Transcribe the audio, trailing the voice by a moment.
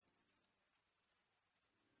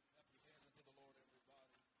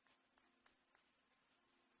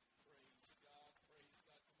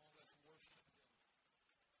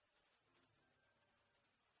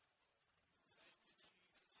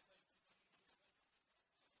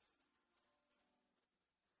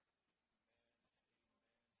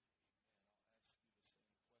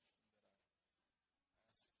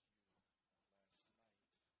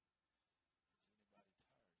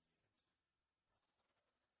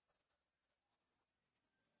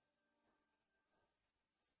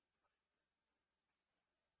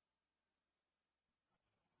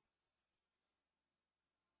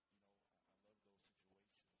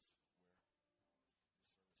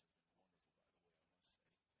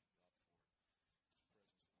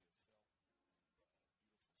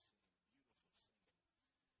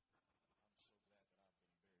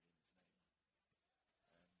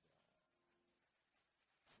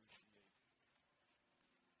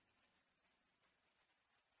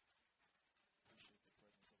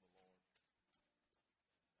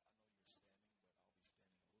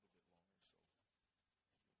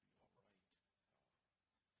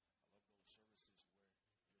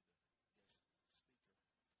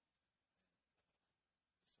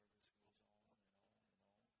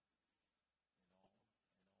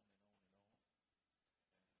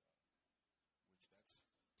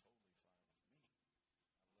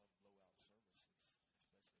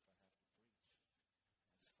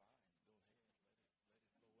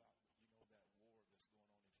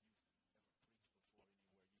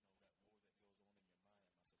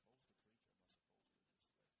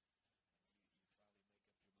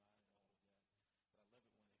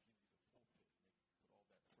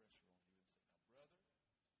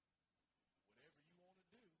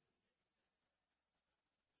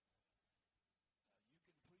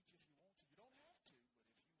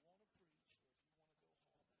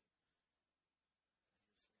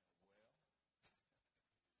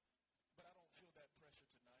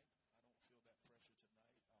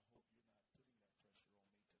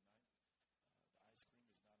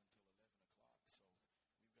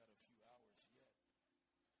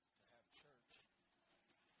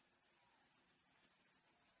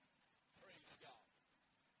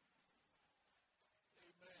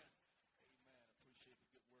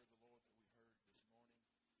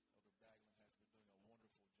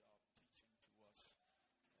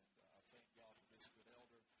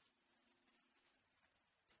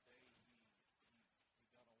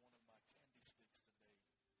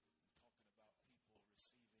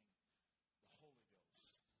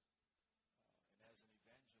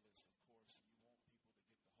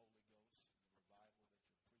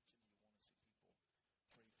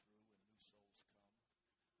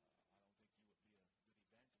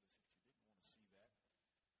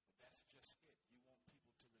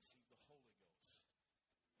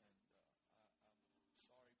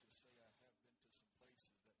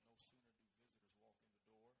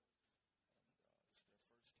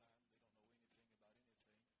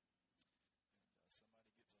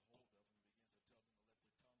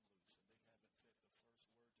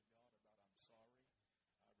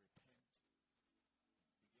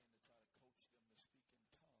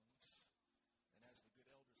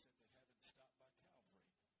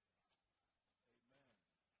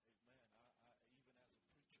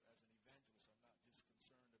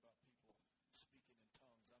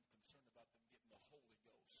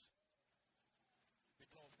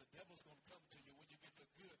devil's going to come to you when you get the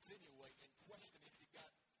goods anyway and question if you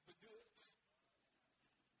got the goods.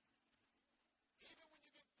 Even when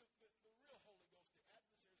you get the real Holy Ghost, the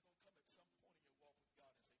adversary is going to come at some point in your walk with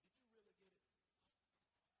God and say, did you really get it?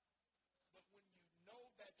 But when you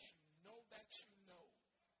know that you know that you know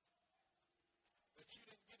that you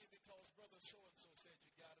didn't get it because brother so-and-so said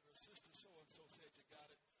you got it or sister so-and-so said you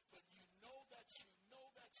got it, but you know that you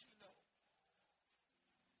know that you know.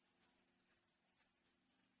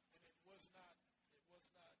 And it was not in what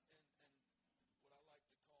I like to call an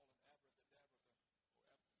abracadabra or Holy Ghost,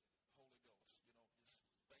 just bam.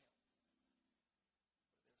 But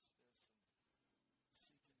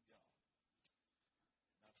there's some seeking God.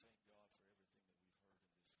 And I thank God for everything that we've heard in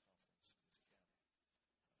this conference, this camp.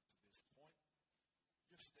 To this point,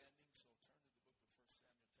 you're standing, so turn to the book of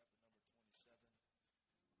 1 Samuel,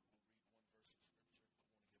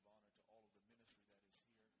 chapter number 27. We'll read one verse of Scripture. I want to give honor to all of the ministry that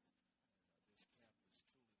is here. And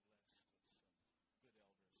this camp is truly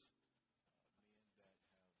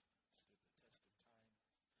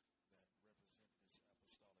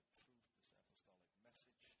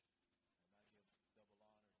blessed with some good elders, men that have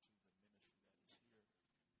stood the test of time,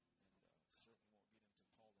 that represent this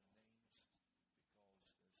apostolic truth, this apostolic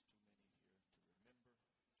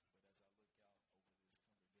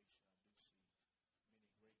message. And I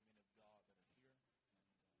give double honor to the ministry that is here. And certainly won't get into calling names because there's too many here to remember. But as I look out over this congregation, I do see many great men of God that are here.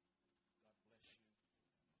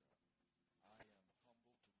 And God bless you. And I am humbled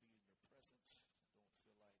to be in your presence. I don't feel like that I'm some camp or some conference preacher or anything like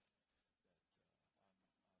that.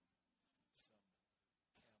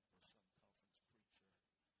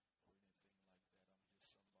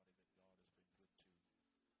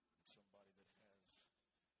 I'm just somebody that God has been good to. I'm somebody that has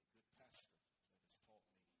a good pastor that has taught me. And I appreciate the man of God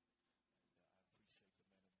in my life.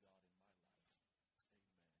 Amen.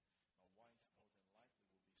 My wife, more than likely, will be singing tomorrow. Had a request for her to sing. So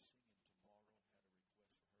if you can just stomach the rest of this service,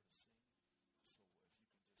 if you come back tomorrow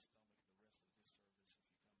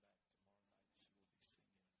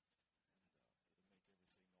night, she will be singing. And it'll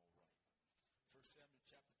make everything all right. 1 Samuel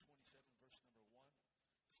chapter 27, verse number 1.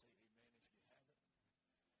 Say amen if you have it.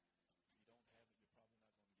 If you don't have it, you're probably not going to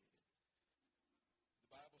get it. The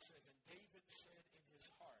Bible says, and David said in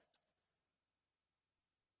his heart,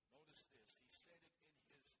 notice this, he said it in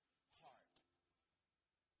his heart,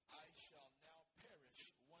 I shall now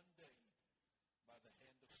perish one day by the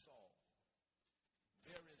hand of Saul.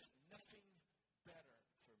 There is nothing better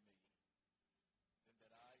for me than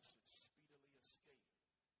that I should speedily escape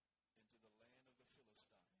into the land of the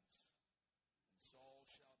Philistines. And Saul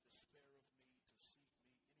shall despair of me to seek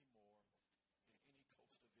me any more in any coast of Israel.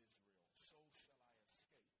 So shall I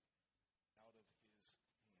escape out of his hand.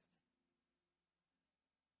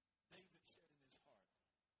 David said in his heart,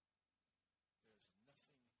 there's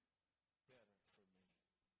nothing better for me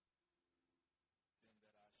than that I should speedily escape into the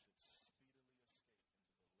land of the Philistines.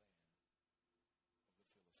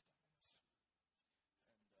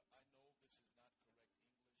 And I know this is not correct English. I know this is not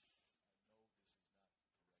correct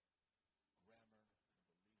grammar. And believe it or not, I do have some control over the English language. But this is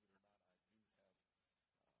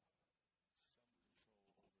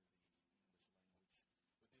a youth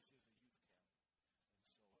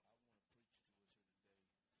camp.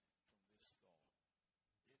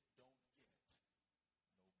 And so I want to preach to us here today from this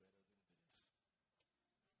thought.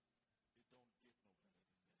 It don't get no better than this. It don't get no better than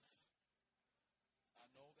this. I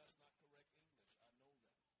know that's not correct English. I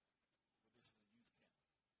know that.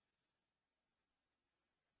 But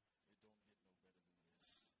this is a youth camp. It don't get no better than this.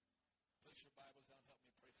 Place your Bibles down. Help me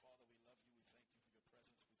pray. Father, we love you. We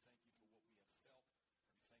thank you for your presence. We thank you for what we have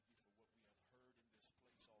felt. We thank you for what we have heard in this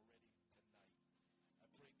place already tonight. I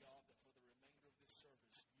pray, God, that for the remainder of this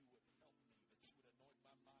service, you would help me, that you would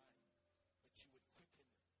anoint my mind, that you would quicken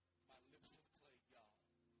my lips of clay, God.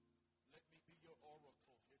 Let me be your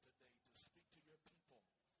oracle here today to speak to your people.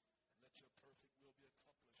 And let your perfect will be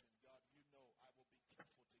accomplished. And God, you know I will be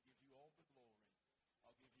careful to give you all the glory.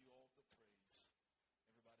 I'll give you all the praise.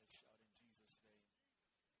 Everybody shout in Jesus' name. God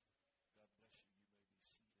bless you. You may be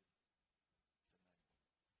seated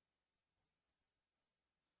tonight.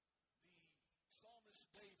 The psalmist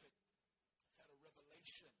David had a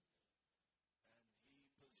revelation, and he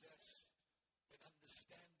possessed an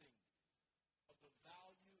understanding of the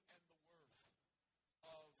value and the worth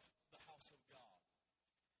of the house of God.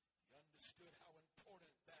 He understood how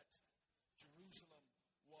important that Jerusalem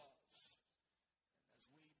was. And as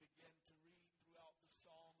we begin to read throughout the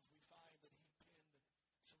Psalms, we find that he penned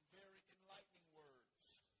some very enlightening words.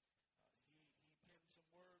 He penned some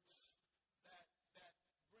words that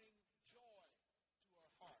bring joy to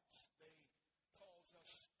our hearts. They cause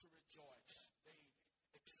us to rejoice. They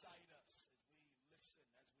excite us as we listen,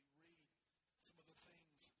 as we read some of the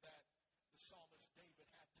things that the psalmist David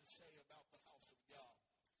had to say about the house of God.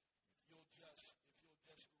 If you'll just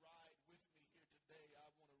ride with me here today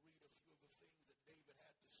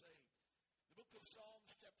The book of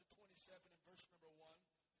Psalms chapter 27 and verse number 1.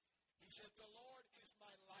 He said, the Lord is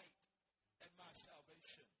my light and my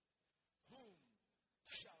salvation. Whom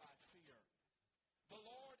shall I fear? The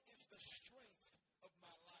Lord is the strength of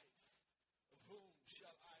my life. Of whom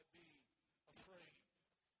shall I be afraid?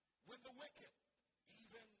 When the wicked,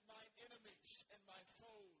 even mine enemies and my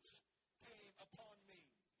foes, came upon me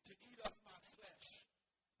to eat up my flesh,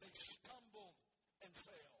 they stumbled and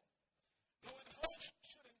fell. Though an host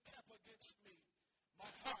should encamp against me, my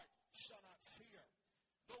heart shall not fear.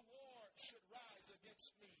 Though war should rise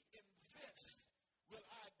against me, in this will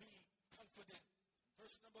I be confident.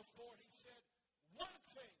 Verse number 4, he said, one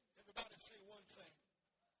thing. Everybody say one thing.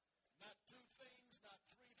 Not two things, not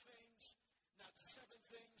three things, not seven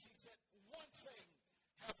things. He said, one thing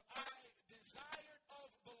have I desired of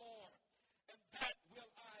the Lord, and that will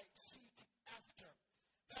I seek after,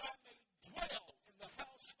 that I may dwell in the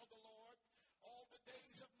house of the Lord all the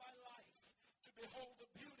days of my life, to behold the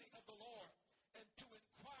beauty of the Lord, and to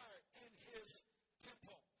inquire in his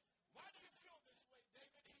temple. Why do you feel this way,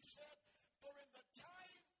 David? He said, for in the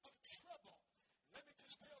time of trouble, let me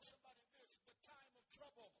just tell somebody this, the time of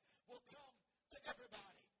trouble will come to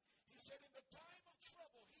everybody. He said, in the time of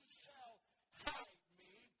trouble, he shall hide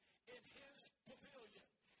me in his pavilion.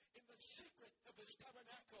 In the secret of his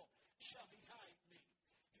tabernacle shall he hide me.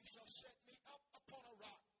 He shall set me up upon a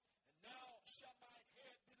rock. And now shall my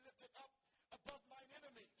head be lifted up above mine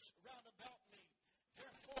enemies round about me.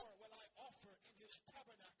 Therefore will I offer in his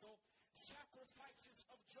tabernacle sacrifices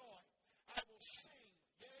of joy. I will sing,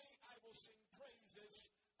 yea, I will sing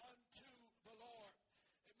praises unto the Lord.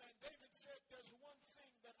 Amen. David said, there's one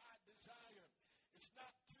thing that I desire. It's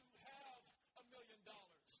not to have $1 million.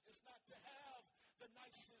 It's not to have the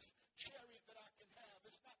nicest chariot that I can have.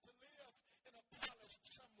 It's not to live in a palace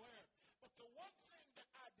somewhere. But the one thing that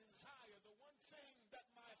I desire, the one thing that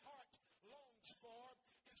my heart longs for,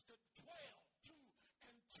 is to dwell, to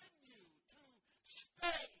continue, to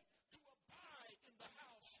stay, to abide in the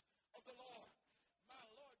house of the Lord. My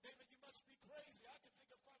Lord, David, you must be crazy. I can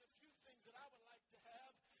think of quite a few things that I would like to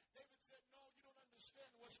have. David said, no, you don't understand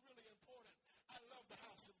what's really important. I love the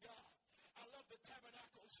house of God. I love the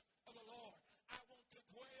tabernacles of the Lord. I want to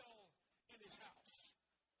dwell in his house.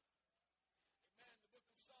 Amen. The book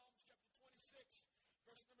of Psalms chapter 26,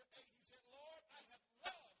 verse number 8, he said, Lord, I have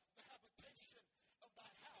loved the habitation of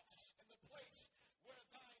thy house and the place where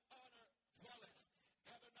thine honor dwelleth.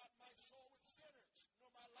 Gather not my soul with sinners,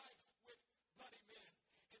 nor my life with bloody men,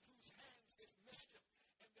 in whose hands is mischief,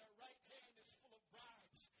 and their right hand is full of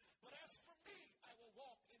bribes. But as for me, I will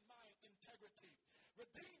walk in my integrity.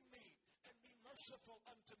 Redeem me and be merciful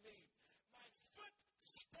unto me. My foot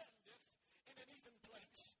standeth in an even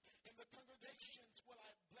place. In the congregations will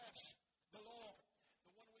I bless the Lord.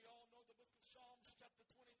 The one we all know, the book of Psalms, chapter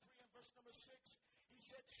 23 and verse number 6. He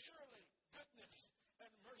said, surely goodness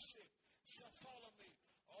and mercy shall follow me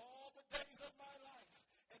all the days of my life,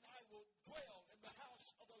 and I will dwell in the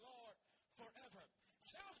house of the Lord forever.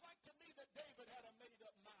 Sounds like to me that David had a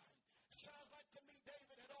made-up mind. Sounds like to me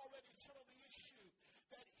David had already settled the issue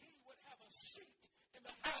that he would have a seat in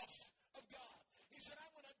the house of God. He said,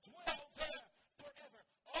 I'm going to dwell there forever.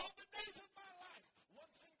 All the days of my life,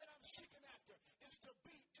 one thing that I'm seeking after is to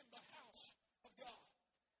be in the house of God.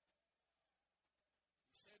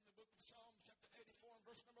 He said in the book of Psalms, chapter 84 and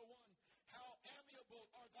verse number 1, how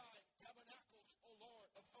amiable are thy tabernacles, O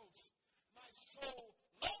Lord of hosts. My soul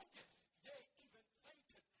longeth, yea, even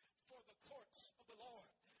fainteth for the courts of the Lord.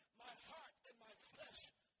 My heart and my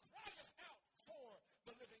flesh crieth out for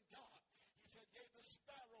the living God. He said, yea, the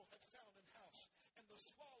sparrow hath found an house, and the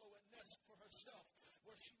swallow a nest for herself,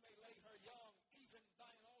 where she may lay her young, even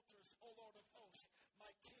thine altars, O Lord of hosts,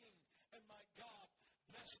 my King and my God.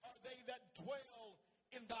 Blessed are they that dwell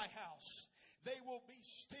in thy house. They will be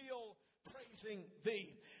still praising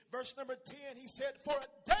thee. Verse number 10, he said, for a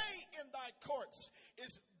day in thy courts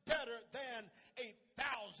is better than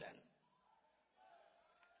 1,000.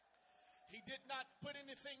 He did not put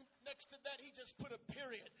anything next to that. He just put a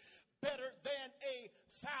period. Better than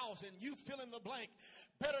 1,000. You fill in the blank.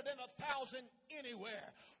 Better than 1,000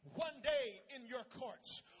 anywhere. One day in your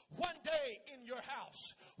courts. One day in your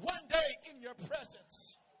house. One day in your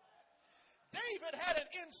presence. David had an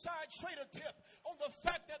inside trader tip on the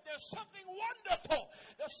fact that there's something wonderful,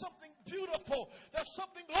 there's something beautiful, there's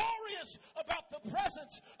something glorious about the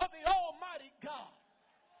presence of the Almighty God.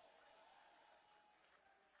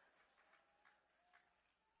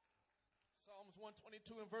 Psalms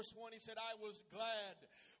 122 and verse 1, he said, I was glad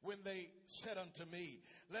when they said unto me,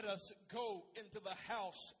 let us go into the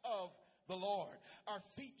house of the Lord. Our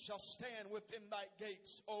feet shall stand within thy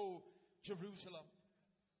gates, O Jerusalem.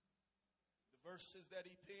 verses that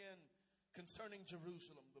he penned concerning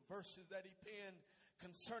Jerusalem, the verses that he penned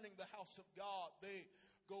concerning the house of God, they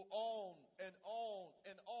go on and on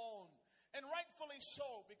and on. And rightfully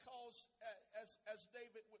so, because as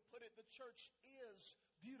David would put it, the church is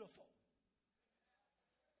beautiful.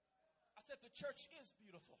 I said the church is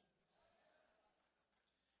beautiful.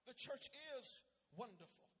 The church is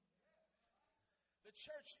wonderful. The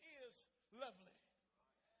church is lovely.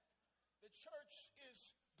 The church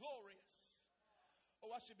is glorious.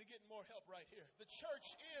 Oh, I should be getting more help right here. The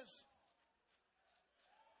church is...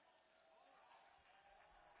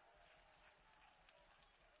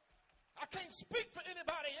 I can't speak for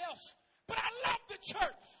anybody else, but I love the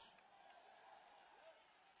church.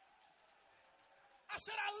 I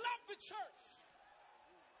said I love the church.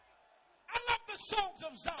 I love the songs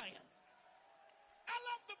of Zion. I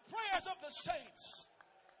love the prayers of the saints.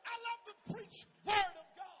 I love the preached word of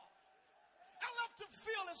God. I love to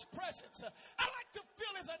feel his presence. I like to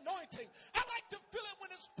feel his anointing. I like to feel it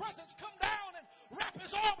when his presence come down and wrap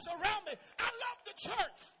his arms around me. I love the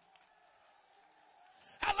church.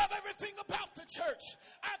 I love everything about the church.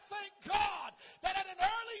 I thank God that at an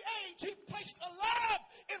early age he placed a love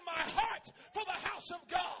in my heart for the house of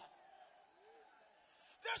God.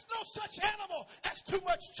 There's no such animal as too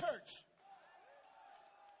much church.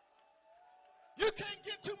 You can't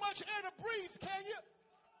get too much air to breathe, can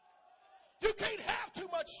you? You can't have too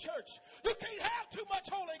much church. You can't have too much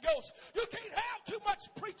Holy Ghost. You can't have too much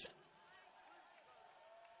preaching.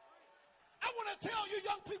 I want to tell you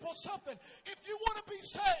young people something. If you want to be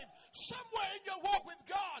saved somewhere in your walk with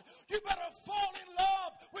God, you better fall in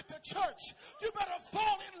love with the church. You better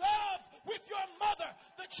fall in love with your mother,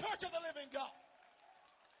 the church of the living God.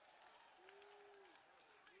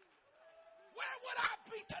 Where would I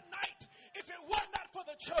be tonight if it were not for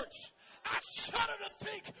the church? I shudder to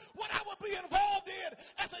think what I would be involved in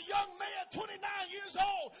as a young man, 29 years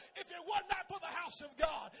old, if it were not for the house of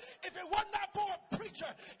God. If it were not for a preacher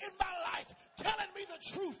in my life telling me the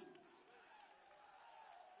truth.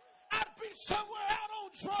 I'd be somewhere out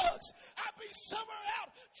on drugs. I'd be somewhere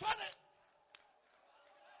out trying to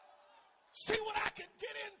see what I could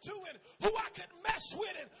get into and who I could mess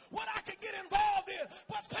with and what I could get involved in.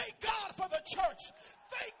 But thank God for the church.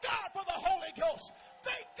 Thank God for the Holy Ghost.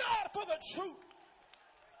 Thank God for the truth.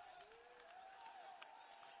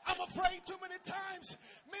 I'm afraid too many times,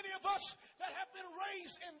 many of us that have been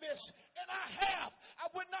raised in this, and I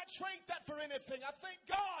would not trade that for anything. I thank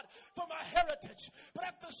God for my heritage. But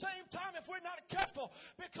at the same time, if we're not careful,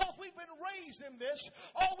 because we've been raised in this,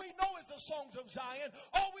 all we know is the songs of Zion.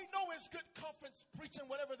 All we know is good conference preaching,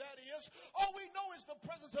 whatever that is. All we know is the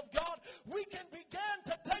presence of God. We can begin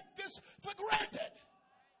to take this for granted.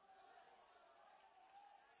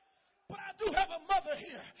 But I do have a mother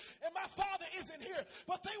here, and my father isn't here,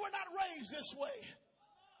 but they were not raised this way.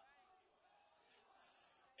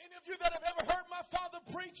 Any of you that have ever heard my father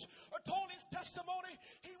preach or told his testimony,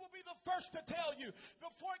 he will be the first to tell you,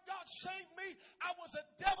 before God saved me, I was a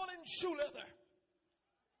devil in shoe leather.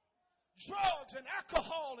 Drugs and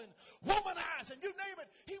alcohol and womanizing, you name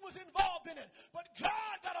it, he was involved in it. But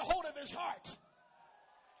God got a hold of his heart.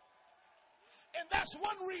 And that's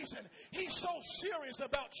one reason he's so serious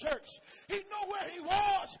about church. He knew where he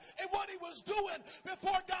was and what he was doing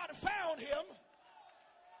before God found him.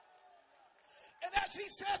 And as he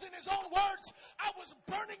says in his own words, I was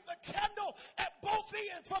burning the candle at both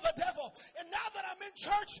ends for the devil. And now that I'm in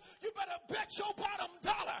church, you better bet your bottom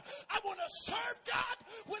dollar I want to serve God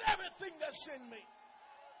with everything that's in me.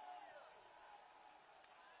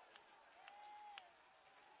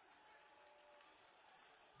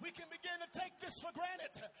 We can begin to take this for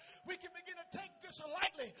granted. We can begin to take this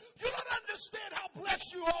lightly. You don't understand how blessed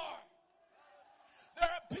you are. There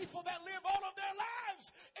are people that live all of their lives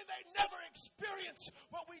and they never experience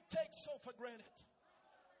what we take so for granted.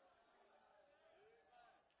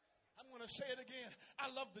 I'm going to say it again. I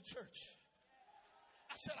love the church.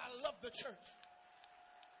 I said I love the church.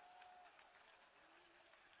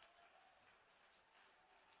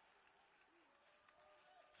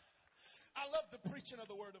 I love the preaching of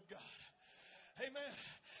the Word of God. Amen.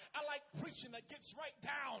 I like preaching that gets right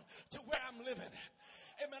down to where I'm living.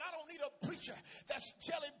 Amen. I don't need a preacher that's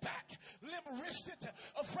jelly back, limp-wristed,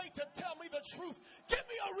 afraid to tell me the truth. Give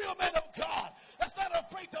me a real man of God that's not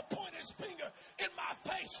afraid to point his finger in my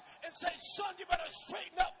face and say, son, you better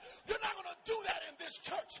straighten up. You're not going to do that in this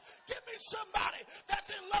church. Give me somebody that's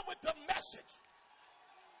in love with the message.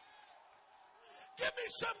 Give me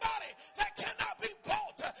somebody that cannot be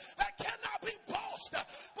bought, that cannot be bossed,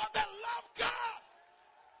 but that love God.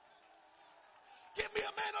 Give Find me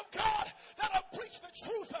a man of God that'll preach the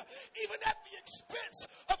truth, even at the expense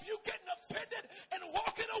of you getting offended and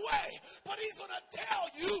walking away. But he's going to tell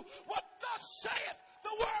you what thus saith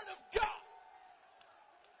the word of God.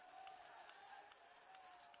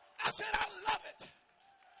 I said, I love it.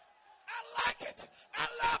 I like it. I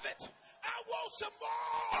love it. I want some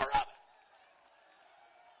more of it.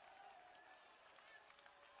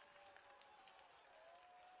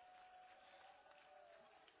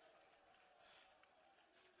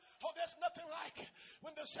 Oh, there's nothing like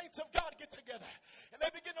when the saints of God get together and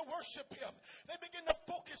they begin to worship him. They begin to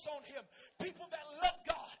focus on him. People that love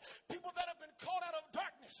God. People that have been called out of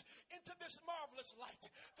darkness into this marvelous light.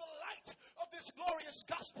 The light of this glorious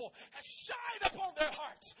gospel has shined upon their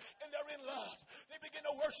hearts and they're in love. They begin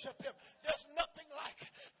to worship him. There's nothing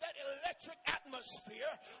like that electric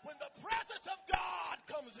atmosphere when the presence of God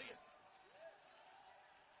comes in.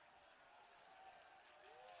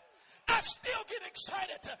 I still get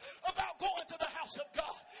excited about going to the house of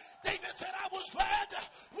God. David said, I was glad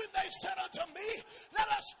when they said unto me,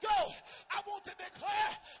 let us go. I want to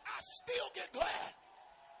declare, I still get glad.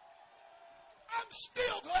 I'm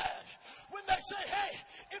still glad when they say, hey,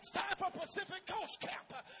 it's time for Pacific Coast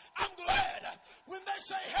Camp. I'm glad when they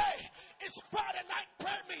say, hey, it's Friday night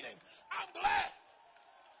prayer meeting. I'm glad.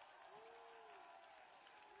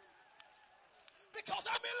 Because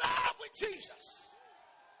I'm in love with Jesus.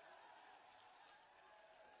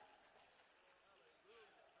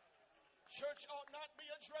 Church ought not be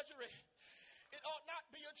a drudgery. It ought not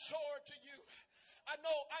be a chore to you. I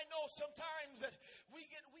know sometimes that we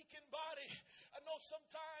get weak in body. I know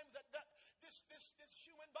sometimes that this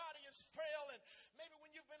human body is frail, and maybe when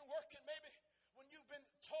you've been working, maybe when you've been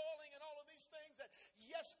toiling and all of these things, that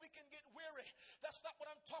yes, we can get weary. That's not what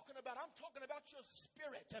I'm talking about. I'm talking about your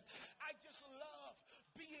spirit. I just love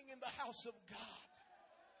being in the house of God.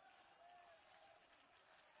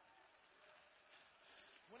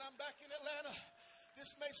 When I'm back in Atlanta,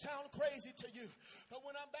 this may sound crazy to you, but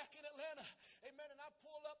when I'm back in Atlanta, amen, and I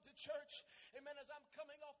pull up to church, amen, as I'm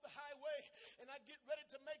coming off the highway and I get ready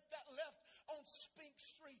to make that left on Spink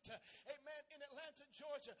Street, amen, in Atlanta,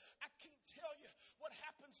 Georgia, I can't tell you what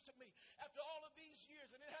happens to me after all of these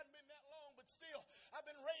years, and it hadn't been that long, but still, I've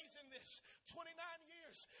been raised in this 29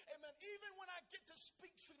 years, amen. Even when I get to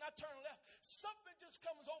Spink Street and I turn left, something just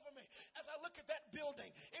comes over me as I look at that building.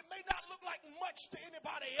 It may not look like much to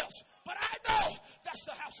anybody else, but I know that's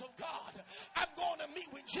the house of God. I'm going to meet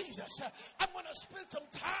with Jesus. I'm going to spend some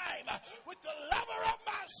time with the lover of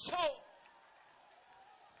my soul.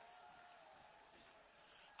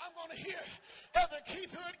 I'm going to hear Elder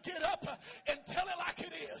Keith Hood get up and tell it like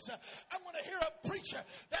it is. I'm going to hear a preacher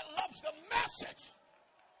that loves the message.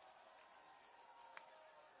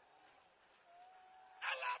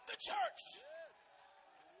 I love the church.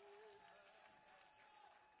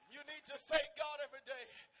 You need to thank God every day.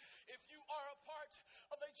 If you are a part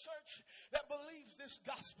of a church that believes this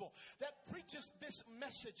gospel, that preaches this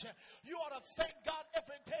message, you ought to thank God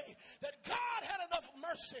every day that God had enough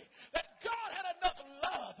mercy, that God had enough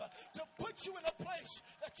love to put you in a place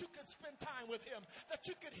that you could spend time with him, that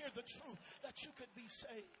you could hear the truth, that you could be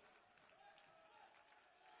saved.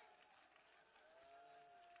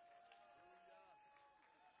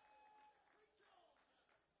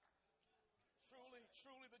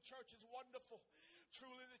 Truly, the church is wonderful.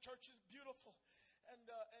 Truly, the church is beautiful.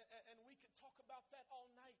 And we could talk about that all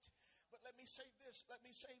night. But let me say this.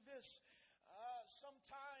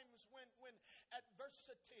 Sometimes when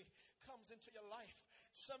adversity comes into your life,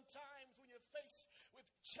 sometimes when you're faced with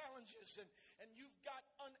challenges and you've got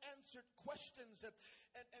unanswered questions,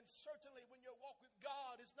 and certainly when your walk with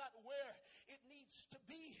God is not where it needs to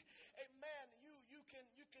be, amen, you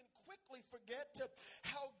can quickly forget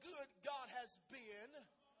how good God has been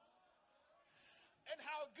and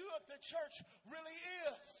how good the church really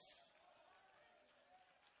is.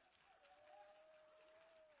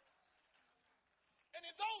 And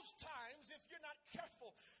in those times, if you're not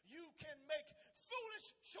careful, you can make foolish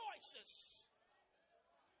choices.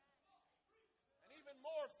 And even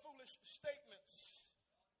more foolish statements.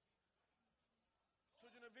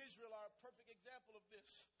 Children of Israel are a perfect example of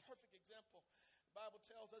this. Perfect example. The Bible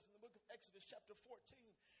tells us in the book of Exodus chapter 14,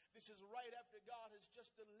 this is right after God has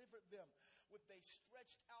just delivered them with a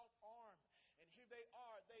stretched out arm. And here they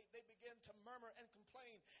are. They begin to murmur and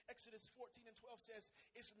complain. Exodus 14 and 12 says,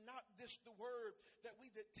 is not this the word that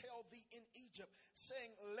we did tell thee in Egypt,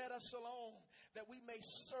 saying, let us alone, that we may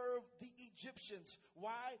serve the Egyptians.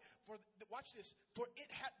 Why? Watch this. For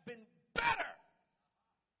it had been better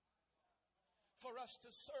for us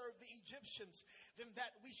to serve the Egyptians than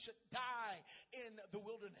that we should die in the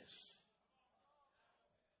wilderness.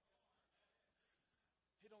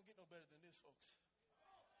 folks.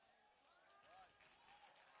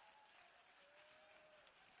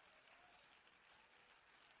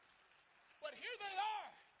 But here they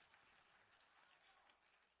are,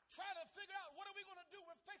 trying to figure out what are we going to do.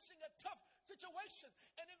 We're facing a tough situation.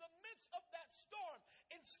 And in the midst of that storm,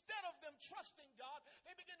 instead of them trusting God,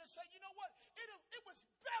 they begin to say, you know what? It was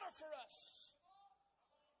better for us.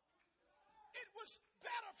 It was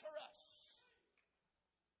better for us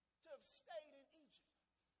to have stayed in Egypt.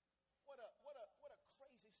 What a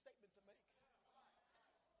crazy statement to make.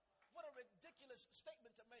 What a ridiculous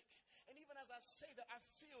statement to make. And even as I say that, I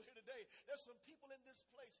feel here today, there's some people in this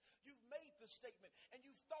place, you've made the statement and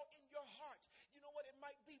you've thought in your heart, you know what, it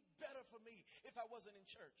might be better for me if I wasn't in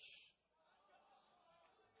church.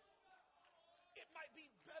 It might be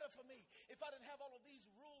better for me if I didn't have all of these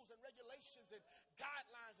rules and regulations and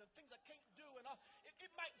guidelines and things I can't do. And all.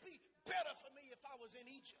 It might be better for me if I was in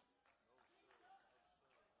Egypt.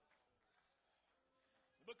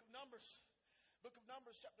 The book of Numbers. Book of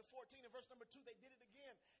Numbers, chapter 14 and verse number 2, they did it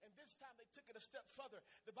again. And this time they took it a step further.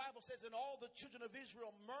 The Bible says, and all the children of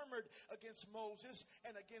Israel murmured against Moses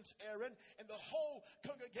and against Aaron. And the whole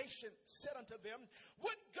congregation said unto them,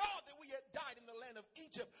 would God that we had died in the land of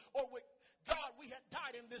Egypt, or would God we had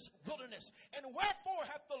died in this wilderness? And wherefore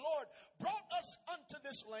hath the Lord brought us unto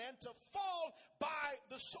this land to fall by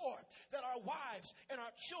the sword, that our wives and our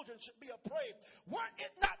children should be a prey? Were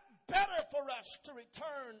it not better for us to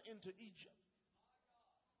return into Egypt?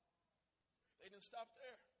 They didn't stop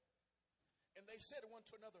there. And they said one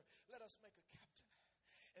to another, let us make a captain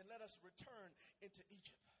and let us return into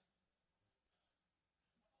Egypt.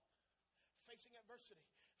 Facing adversity,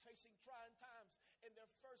 facing trying times, and their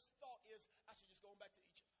first thought is, I should just go back to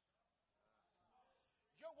Egypt.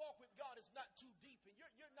 Your walk with God is not too deep and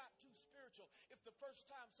you're not too spiritual if the first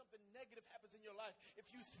time something negative happens in your life, if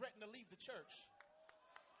you threaten to leave the church.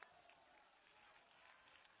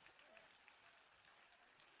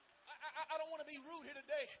 I don't want to be rude here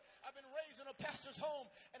today. I've been raised in a pastor's home,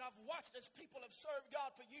 and I've watched as people have served God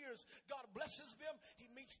for years. God blesses them. He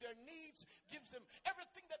meets their needs, gives them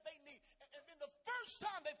everything that they need. And then the first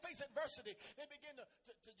time they face adversity, they begin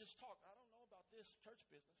to just talk. I don't know about this church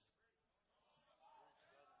business.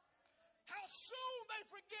 How soon they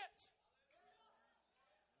forget.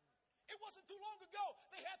 It wasn't too long ago.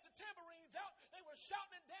 They had the tambourines out. They were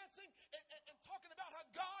shouting and dancing and talking about how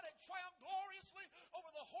God had triumphed gloriously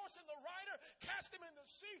over the horse and the rider, cast him in the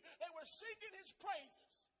sea. They were singing his praises.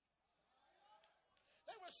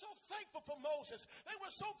 They were so thankful for Moses. They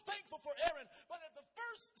were so thankful for Aaron. But at the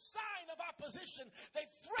first sign of opposition, they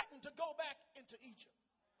threatened to go back into Egypt.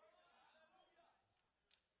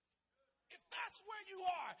 If that's where you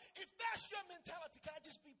are, if that's your mentality, can I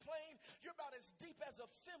just be plain? You're about as deep as a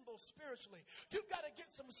thimble spiritually. You've got to get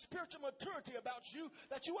some spiritual maturity about you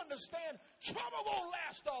that you understand trouble won't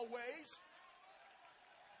last always.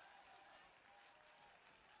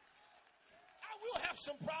 I will have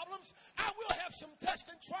some problems. I will have some tests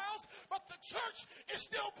and trials, but the church is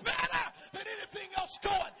still better than anything else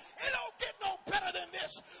going. It don't get no better than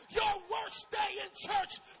this. Your worst day in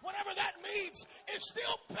church, whatever that means, is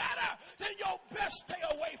still better than your best day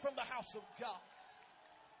away from the house of God.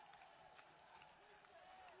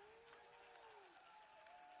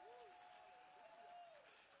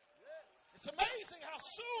 It's amazing how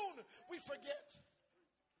soon we forget.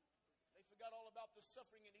 They forgot all about the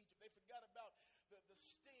suffering in Egypt. They forgot about the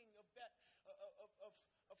sting of that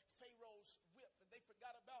of Pharaoh's whip, and they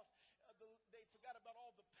forgot about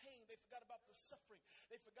all the pain. They forgot about the suffering.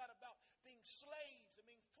 They forgot about being slaves and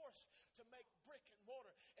being forced to make brick and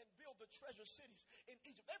mortar and build the treasure cities in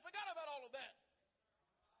Egypt. They forgot about all of that.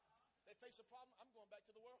 They face a problem. I'm going back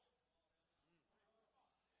to the world.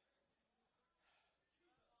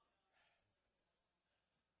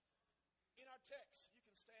 In our text, you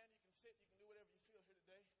can stand, you can sit, you can do whatever you feel here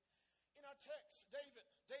today. In our text,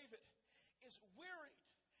 David is wearied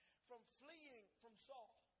from fleeing from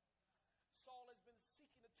Saul. Saul has been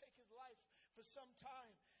seeking to take his life for some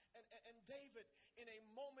time. And David, in a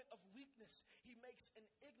moment of weakness, he makes an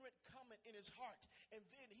ignorant comment in his heart. And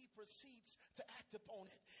then he proceeds to act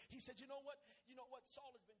upon it. He said, you know what?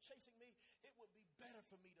 Saul has been chasing me. It would be better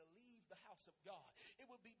for me to leave the house of God. It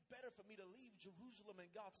would be better for me to leave Jerusalem and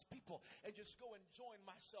God's people and just go and join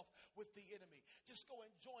myself with the enemy. Just go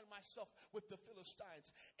and join myself with the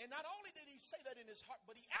Philistines. And not only did he say that in his heart,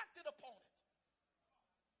 but he acted upon it.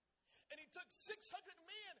 And he took 600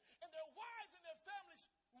 men and their wives and their families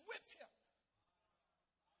with him.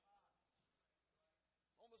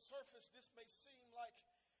 On the surface, this may seem like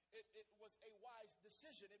it was a wise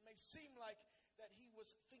decision. It may seem like that he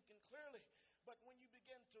was thinking clearly. But when you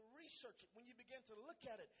begin to research it, when you begin to look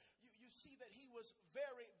at it, you see that he was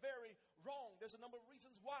very, very wrong. There's a number of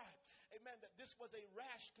reasons why, amen, that this was a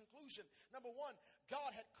rash conclusion. Number one,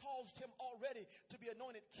 God had caused him already to be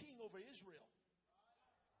anointed king over Israel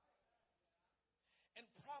and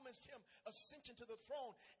promised him ascension to the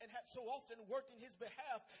throne, and had so often worked in his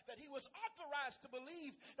behalf that he was authorized to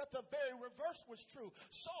believe that the very reverse was true.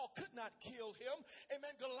 Saul could not kill him.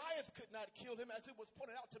 Amen. Goliath could not kill him, as it was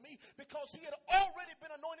pointed out to me, because he had already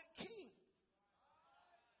been anointed king.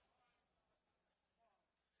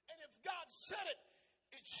 And if God said it,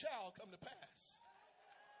 it shall come to pass.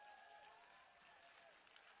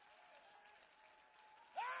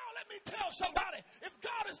 Let me tell somebody, if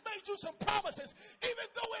God has made you some promises, even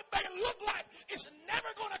though it may look like it's never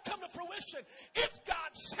going to come to fruition, if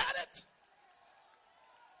God said it,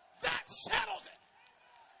 that settles it.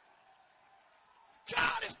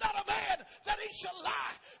 God is not a man that he should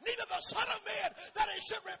lie, neither the son of man that he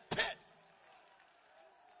should repent.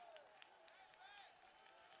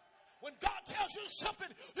 When God tells you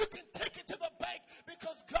something, you can take it to the bank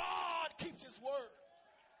because God keeps his word.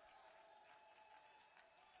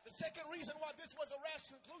 The second reason why this was a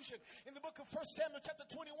rash conclusion, in the book of 1 Samuel chapter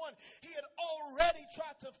 21, he had already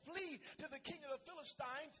tried to flee to the king of the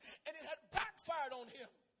Philistines, and it had backfired on him.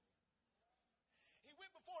 He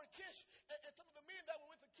went before Achish, and some of the men that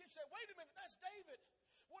were with Achish said, wait a minute, that's David.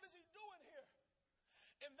 What is he doing here?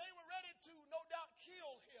 And they were ready to, no doubt,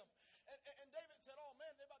 kill him. And David said, oh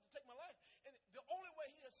man, they're about to take my life. And the only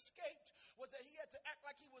way he escaped was that he had to act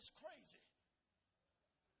like he was crazy.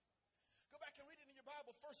 Go back and read it in your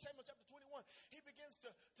Bible, 1 Samuel chapter 21. He begins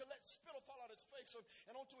to let spittle fall out his face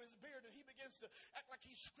and onto his beard, and he begins to act like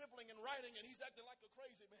he's scribbling and writing, and he's acting like a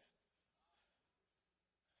crazy man.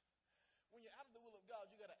 When you're out of the will of God,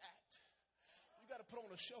 you got to act. You got to put on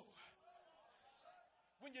a show.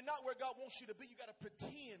 When you're not where God wants you to be, you got to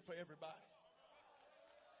pretend for everybody.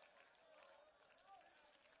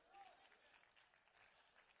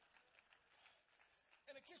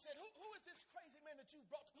 And the kid said, who is this crazy man that you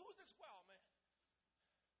brought? Who is this wild man?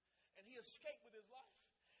 And he escaped with his life.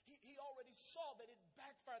 He already saw that it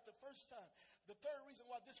backfired the first time. The third reason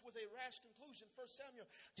why this was a rash conclusion, 1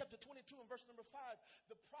 Samuel chapter 22 and verse number 5,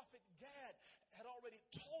 the prophet Gad had already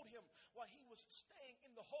told him while he was staying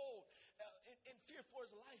in the hold in fear for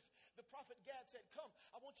his life. The prophet Gad said, come,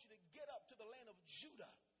 I want you to get up to the land of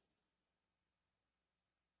Judah.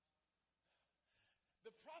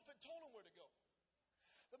 The prophet told him where to go.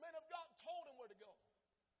 The man of God told him where to go.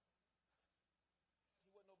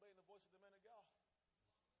 He wasn't obeying the voice of the man of God.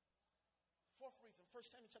 Fourth reason, 1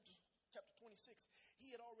 Samuel chapter 26, he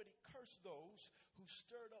had already cursed those who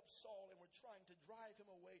stirred up Saul and were trying to drive him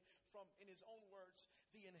away from, in his own words,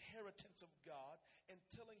 the inheritance of God, and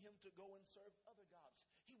telling him to go and serve other gods.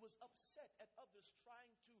 He was upset at others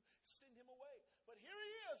trying to send him away. But here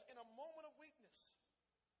he is in a moment of weakness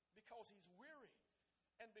because he's weary.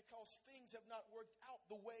 And because things have not worked out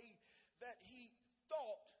the way that he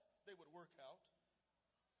thought they would work out,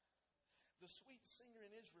 the sweet singer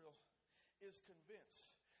in Israel is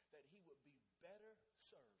convinced that he would be better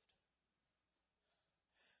served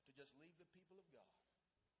to just leave the people of God,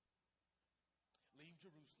 leave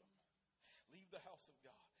Jerusalem, leave the house of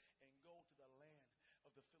God, and go to the land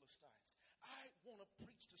of the Philistines. I want to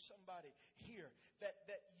preach to somebody here that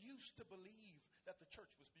used to believe that the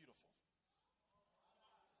church was beautiful.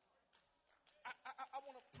 I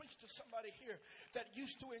want to preach to somebody here that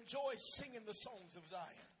used to enjoy singing the songs of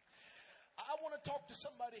Zion. I want to talk to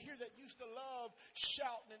somebody here that used to love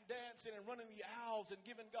shouting and dancing and running the aisles and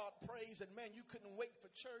giving God praise. And man, you couldn't wait for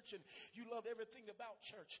church and you loved everything about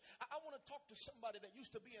church. I want to talk to somebody that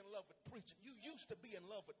used to be in love with preaching. You used to be in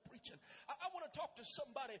love with preaching. I want to talk to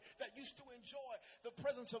somebody that used to enjoy the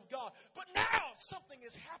presence of God. But now something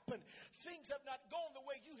has happened. Things have not gone the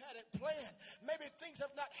way you had it planned. Maybe things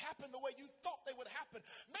have not happened the way you thought they would happen.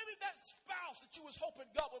 Maybe that spouse that you was hoping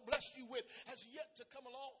God would bless you with has yet to come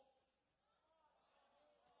along.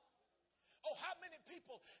 Oh, how many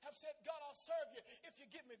people have said, God, I'll serve you if you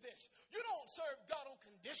give me this. You don't serve God on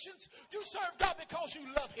conditions. You serve God because you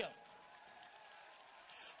love him.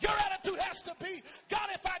 Your attitude has to be, God,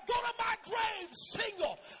 if I go to my grave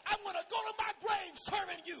single, I'm going to go to my grave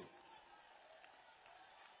serving you.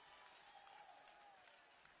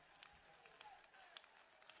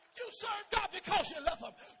 You serve God because you love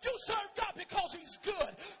him. You serve God because he's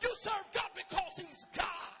good. You serve God because he's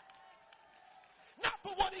God. Not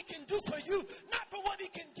for what he can do for you, not for what he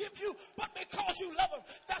can give you, but because you love him.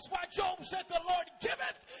 That's why Job said, the Lord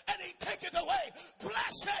giveth and he taketh away.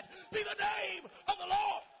 Blessed be the name of the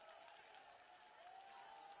Lord.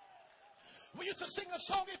 We used to sing a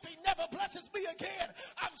song, if he never blesses me again,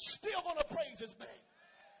 I'm still going to praise his name.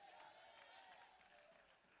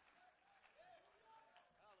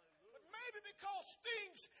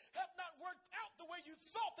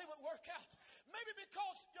 Maybe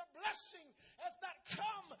because your blessing has not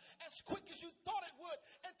come as quick as you thought it would.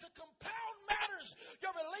 And to compound matters, your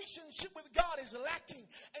relationship with God is lacking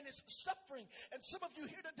and is suffering. And some of you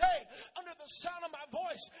here today, under the sound of my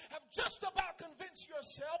voice, have just about convinced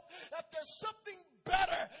yourself that there's something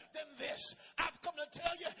better than this. I've come to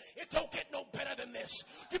tell you, it don't get no better than this.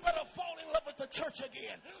 You better fall in love with the church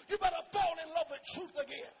again. You better fall in love with truth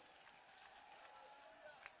again.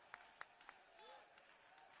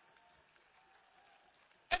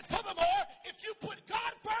 And furthermore, if you put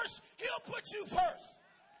God first, He'll put you first.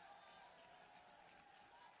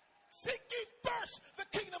 Seek ye first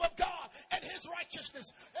the kingdom of God and His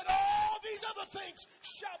righteousness, and all these other things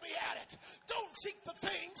shall be added. Don't seek the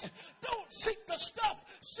things. Don't seek the stuff.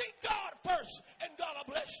 Seek God first, and God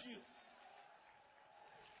will bless you.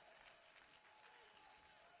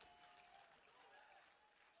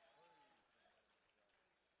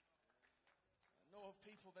 I know of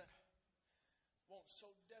people that want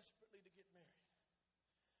so desperately to get married.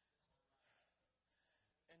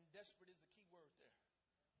 And desperate is the key word there.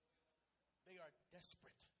 They are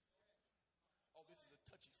desperate. Oh, this is a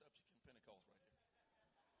touchy subject in Pentecost right here.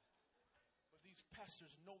 But these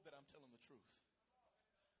pastors know that I'm telling the truth.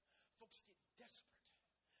 Folks get desperate.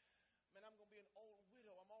 Man, I'm going to be an old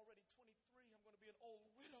widow. I'm already 23. I'm going to be an old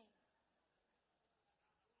widow.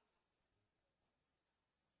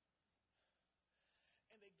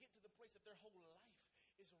 And they get to the place that their whole life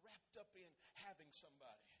is wrapped up in having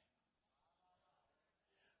somebody.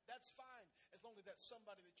 That's fine as long as that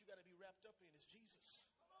somebody that you got to be wrapped up in is Jesus.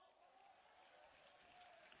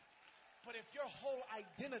 But if your whole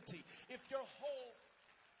identity, if your whole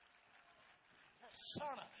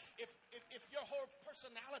persona, if your whole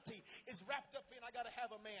personality is wrapped up in I got to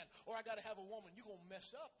have a man or I got to have a woman, you're going to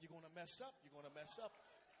mess up. You're going to mess up. You're going to mess up.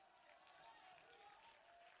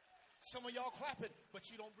 Some of y'all clapping,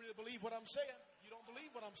 but you don't really believe what I'm saying. You don't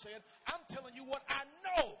believe what I'm saying. I'm telling you what I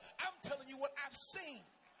know. I'm telling you what I've seen.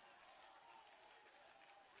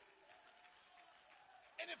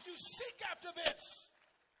 And if you seek after this,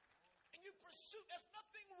 and you pursue, there's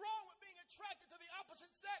nothing wrong with being attracted to the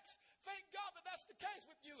opposite sex. Thank God that that's the case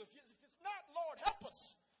with you. If it's not, Lord, help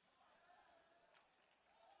us.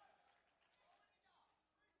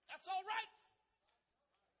 That's all right.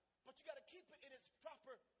 But you got to keep it in its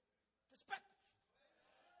proper perspective.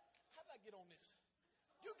 How did I get on this?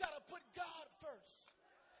 You got to put God first.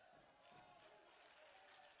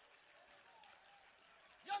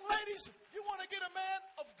 Young ladies, you want to get a man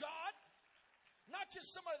of God, not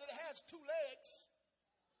just somebody that has two legs.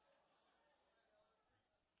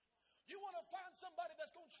 You want to find somebody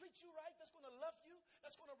that's going to treat you right, that's going to love you,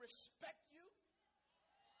 that's going to respect you.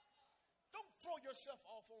 Don't throw yourself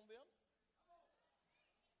off on them.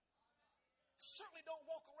 Certainly don't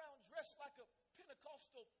walk around dressed like a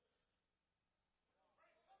Pentecostal.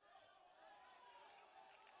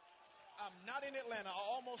 I'm not in Atlanta. I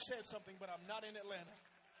almost said something, but I'm not in Atlanta.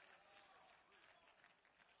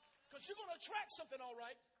 Because you're going to attract something, all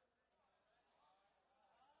right.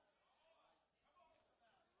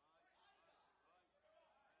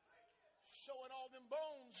 Showing all them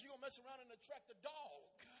bones, you're going to mess around and attract a dog.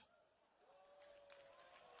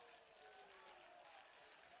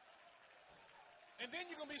 And then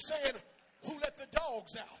you're going to be saying, who let the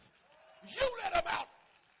dogs out? You let them out.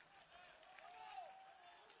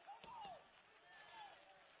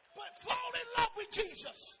 But fall in love with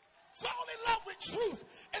Jesus. Fall in love with truth.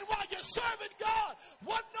 And while you're serving God,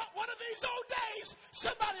 one of these old days,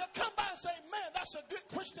 somebody will come by and say, man, that's a good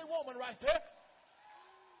Christian woman right there.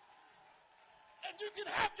 And you can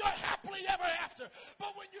have your happily ever after.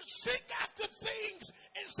 But when you seek after things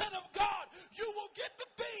instead of God, you will get the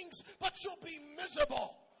things, but you'll be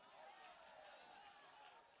miserable.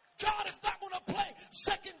 God is not going to play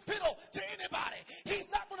second fiddle to anybody. He's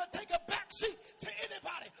not going to take a back seat to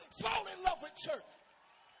anybody. Fall in love with church.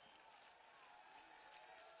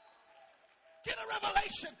 Get a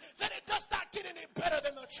revelation that it does not get any better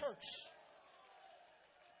than the church.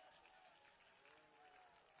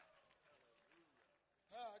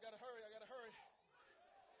 I got to hurry.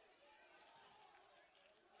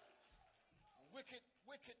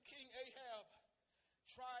 Wicked King Ahab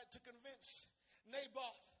tried to convince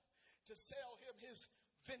Naboth to sell him his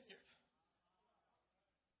vineyard.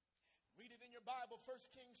 Read it in your Bible, 1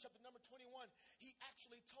 Kings chapter number 21. He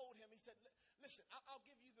actually told him, he said, listen, I'll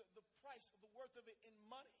give you the price of the worth of it in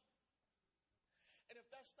money. And if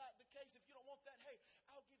that's not the case, if you don't want that, hey,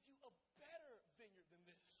 I'll give you a better vineyard than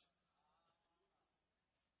this.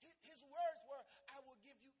 His words were, I will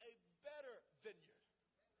give you a better vineyard.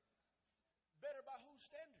 Better by whose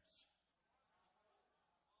standards?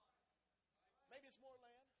 Maybe it's more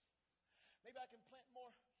land. Maybe I can plant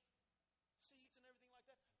more seeds and everything like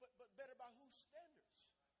that. But better by whose standards?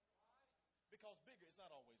 Because bigger is not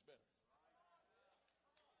always better.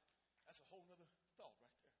 That's a whole nother thought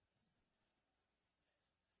right there.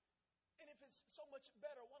 And if it's so much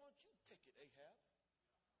better, why don't you take it, Ahab?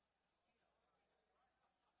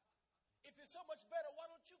 If it's so much better,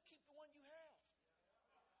 why don't you keep the one you have?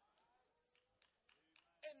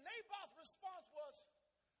 And Naboth's response was,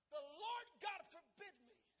 the Lord God forbid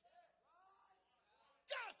me.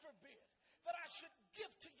 God forbid that I should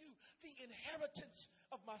give to you the inheritance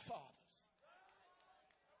of my fathers.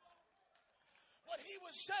 What he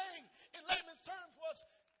was saying in layman's terms was,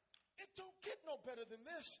 it don't get no better than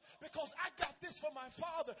this because I got this for my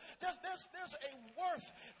father. There's a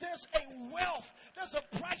worth, there's a wealth, there's a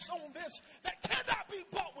price on this that cannot be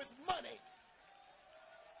bought with money.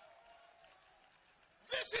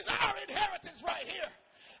 This is our inheritance right here.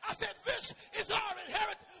 I said, this is our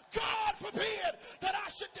inheritance. God forbid that I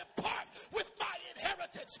should depart with my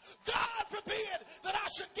inheritance. God forbid that I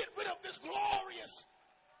should get rid of this glorious.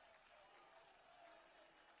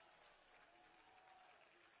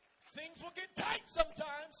 Things will get tight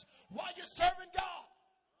sometimes while you're serving God.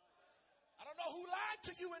 I don't know who lied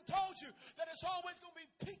to you and told you that it's always going to be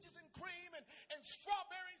peaches and cream and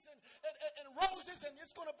strawberries and roses, and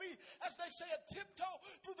it's going to be, as they say, a tiptoe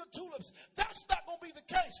through the tulips. That's not going to be the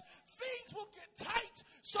case. Things will get tight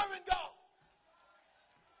serving God.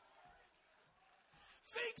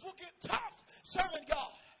 Things will get tough serving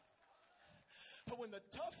God. But when the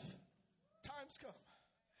tough times come,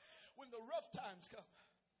 when the rough times come,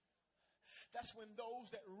 that's when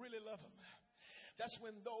those that really love Him, that's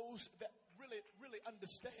when those that really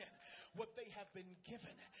understand what they have been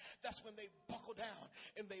given, that's when they buckle down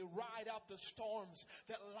and they ride out the storms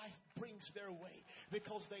that life brings their way,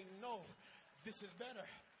 because they know this is better.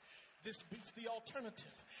 This beats the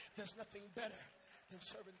alternative. There's nothing better than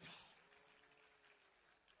serving God.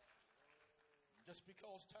 Just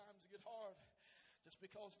because times get hard, just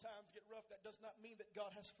because times get rough, that does not mean that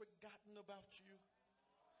God has forgotten about you.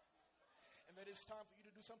 And that it's time for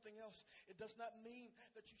you to do something else. It does not mean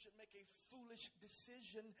that you should make a foolish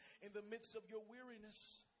decision in the midst of your weariness.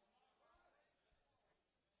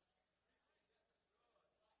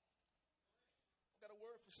 I've got a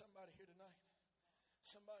word for somebody here tonight.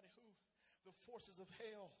 Somebody who the forces of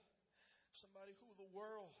hell, somebody who the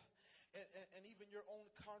world and even your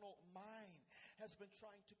own carnal mind has been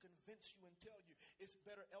trying to convince you and tell you it's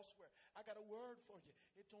better elsewhere. I got a word for you.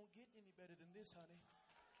 It don't get any better than this, honey.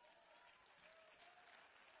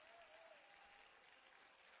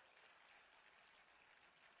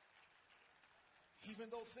 Even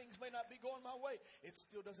though things may not be going my way, it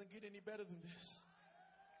still doesn't get any better than this.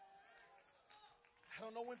 I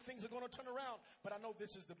don't know when things are going to turn around, but I know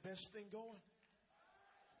this is the best thing going.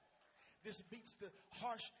 This beats the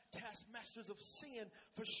harsh taskmasters of sin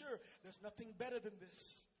for sure. There's nothing better than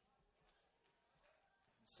this.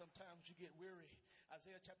 And sometimes you get weary.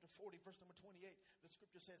 Isaiah chapter 40, verse number 28, the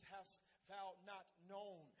scripture says, hast thou not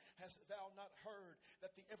known, hast thou not heard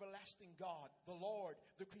that the everlasting God, the Lord,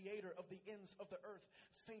 the creator of the ends of the earth,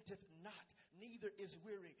 fainteth not, neither is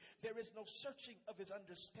weary. There is no searching of his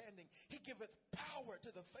understanding. He giveth power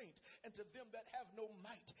to the faint, and to them that have no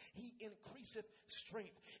might, he increaseth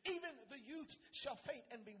strength. Even the youth shall faint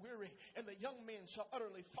and be weary, and the young men shall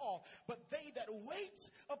utterly fall. But they that wait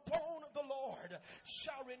upon the Lord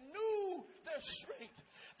shall renew their strength.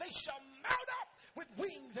 They shall mount up with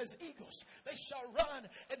wings as eagles. They shall run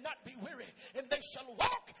and not be weary, and they shall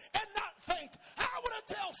walk and not faint. I want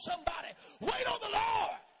to tell somebody, wait on the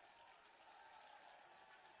Lord.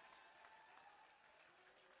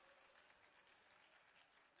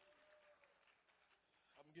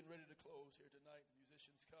 I'm getting ready to close here tonight.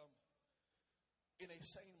 Musicians come in a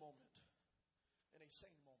sane moment. In a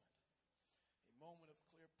sane moment. A moment of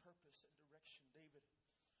clear purpose and direction. David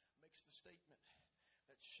makes the statement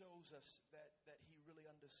that shows us that he really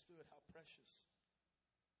understood how precious,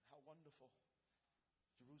 how wonderful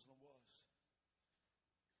Jerusalem was.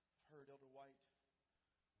 I've heard Elder White,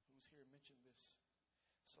 who's here, mention this.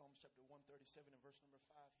 Psalms chapter 137 and verse number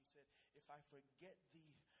 5, he said, if I forget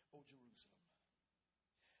thee, O Jerusalem,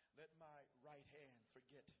 let my right hand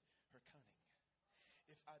forget her cunning.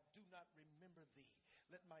 If I do not remember thee,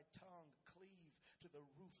 let my tongue cleave to the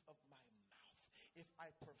roof of my mouth. If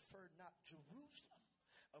I prefer not Jerusalem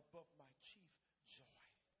above my chief joy.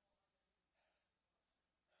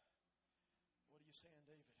 What are you saying,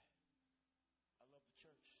 David? I love the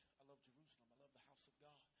church. I love Jerusalem. I love the house of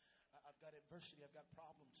God. I've got adversity. I've got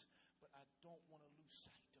problems. But I don't want to lose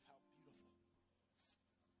sight of how beautiful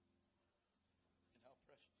and how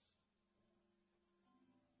precious.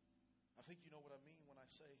 I think you know what I mean when I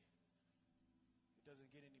say it doesn't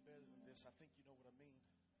get any better than this. I think you know what I mean.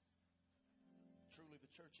 Truly, the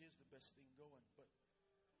church is the best thing going. But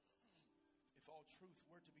if all truth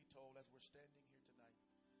were to be told as we're standing here tonight,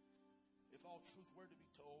 if all truth were to be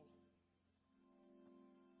told,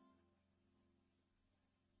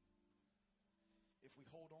 if we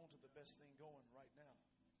hold on to the best thing going right now,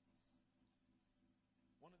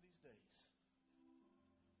 one of these days,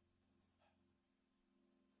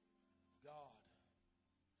 God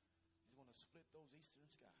is going to split those eastern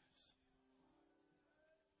skies.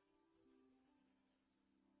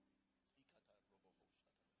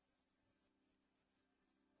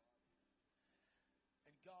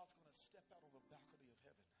 And God's going to step out on the balcony of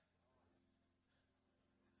heaven.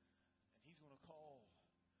 And he's going to call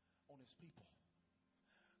on his people.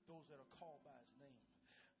 Those that are called by his name.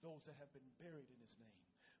 Those that have been buried in his name.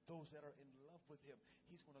 Those that are in love with him.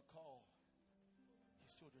 He's going to call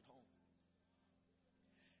his children home.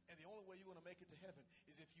 And the only way you're going to make it to heaven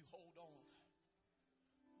is if you hold on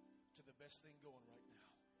to the best thing going right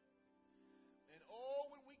now. And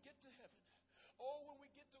oh, when we get to heaven, oh, when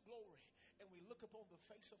we get to glory, and we look upon the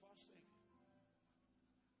face of our Savior,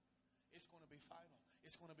 it's going to be final.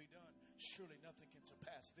 It's going to be done. Surely nothing can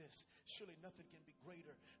surpass this. Surely nothing can be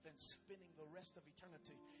greater than spending the rest of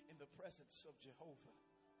eternity in the presence of Jehovah.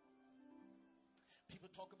 People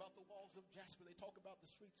talk about the walls of jasper. They talk about the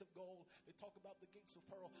streets of gold. They talk about the gates of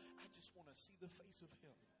pearl. I just want to see the face of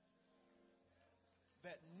him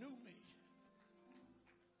that knew me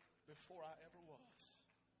before I ever was.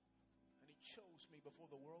 And he chose me before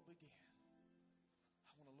the world began.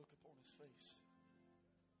 I want to look upon his face,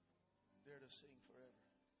 there to sing forever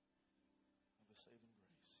of a saving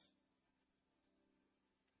grace.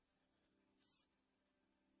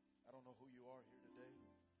 I don't know who you are here today.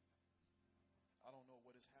 I don't know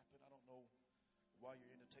what has happened. I don't know why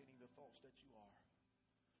you're entertaining the thoughts that you are.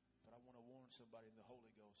 But I want to warn somebody in the Holy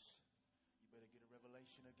Ghost. You better get a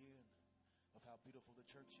revelation again of how beautiful the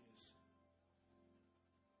church is.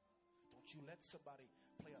 Don't you let somebody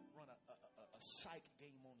run a psych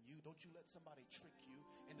game on you. Don't you let somebody trick you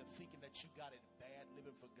into thinking that you got it bad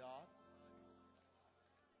living for God.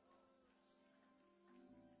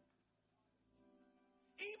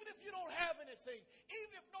 Even if you don't have anything,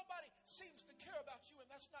 even if nobody seems to care about you, and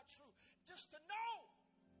that's not true, just to know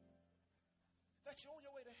that you're on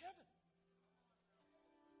your way to heaven.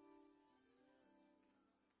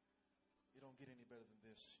 It don't get any better than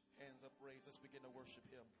this. Hands up raised. Let's begin to worship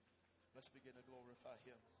him. Let's begin to glorify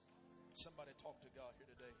him. Somebody talk to God here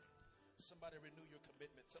today. Somebody renew your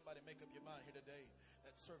commitment. Somebody make up your mind here today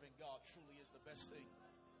that serving God truly is the best thing.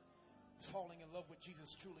 Falling in love with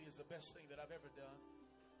Jesus truly is the best thing that I've ever done.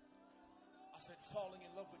 I said falling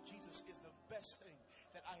in love with Jesus is the best thing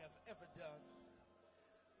that I have ever done.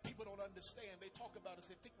 People don't understand. They talk about us.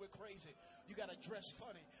 They think we're crazy. You got to dress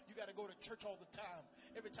funny. You got to go to church all the time.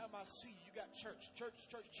 Every time I see you, you got church, church,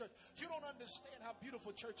 church, church. You don't understand how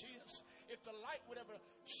beautiful church is. If the light would ever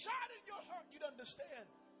shine in your heart, you'd understand.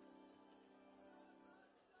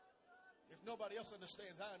 If nobody else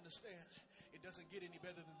understands, I understand. It doesn't get any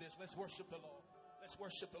better than this. Let's worship the Lord. Let's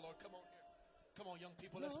worship the Lord. Come on here. Come on, young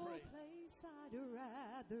people. Let's pray. No place I'd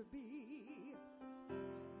rather be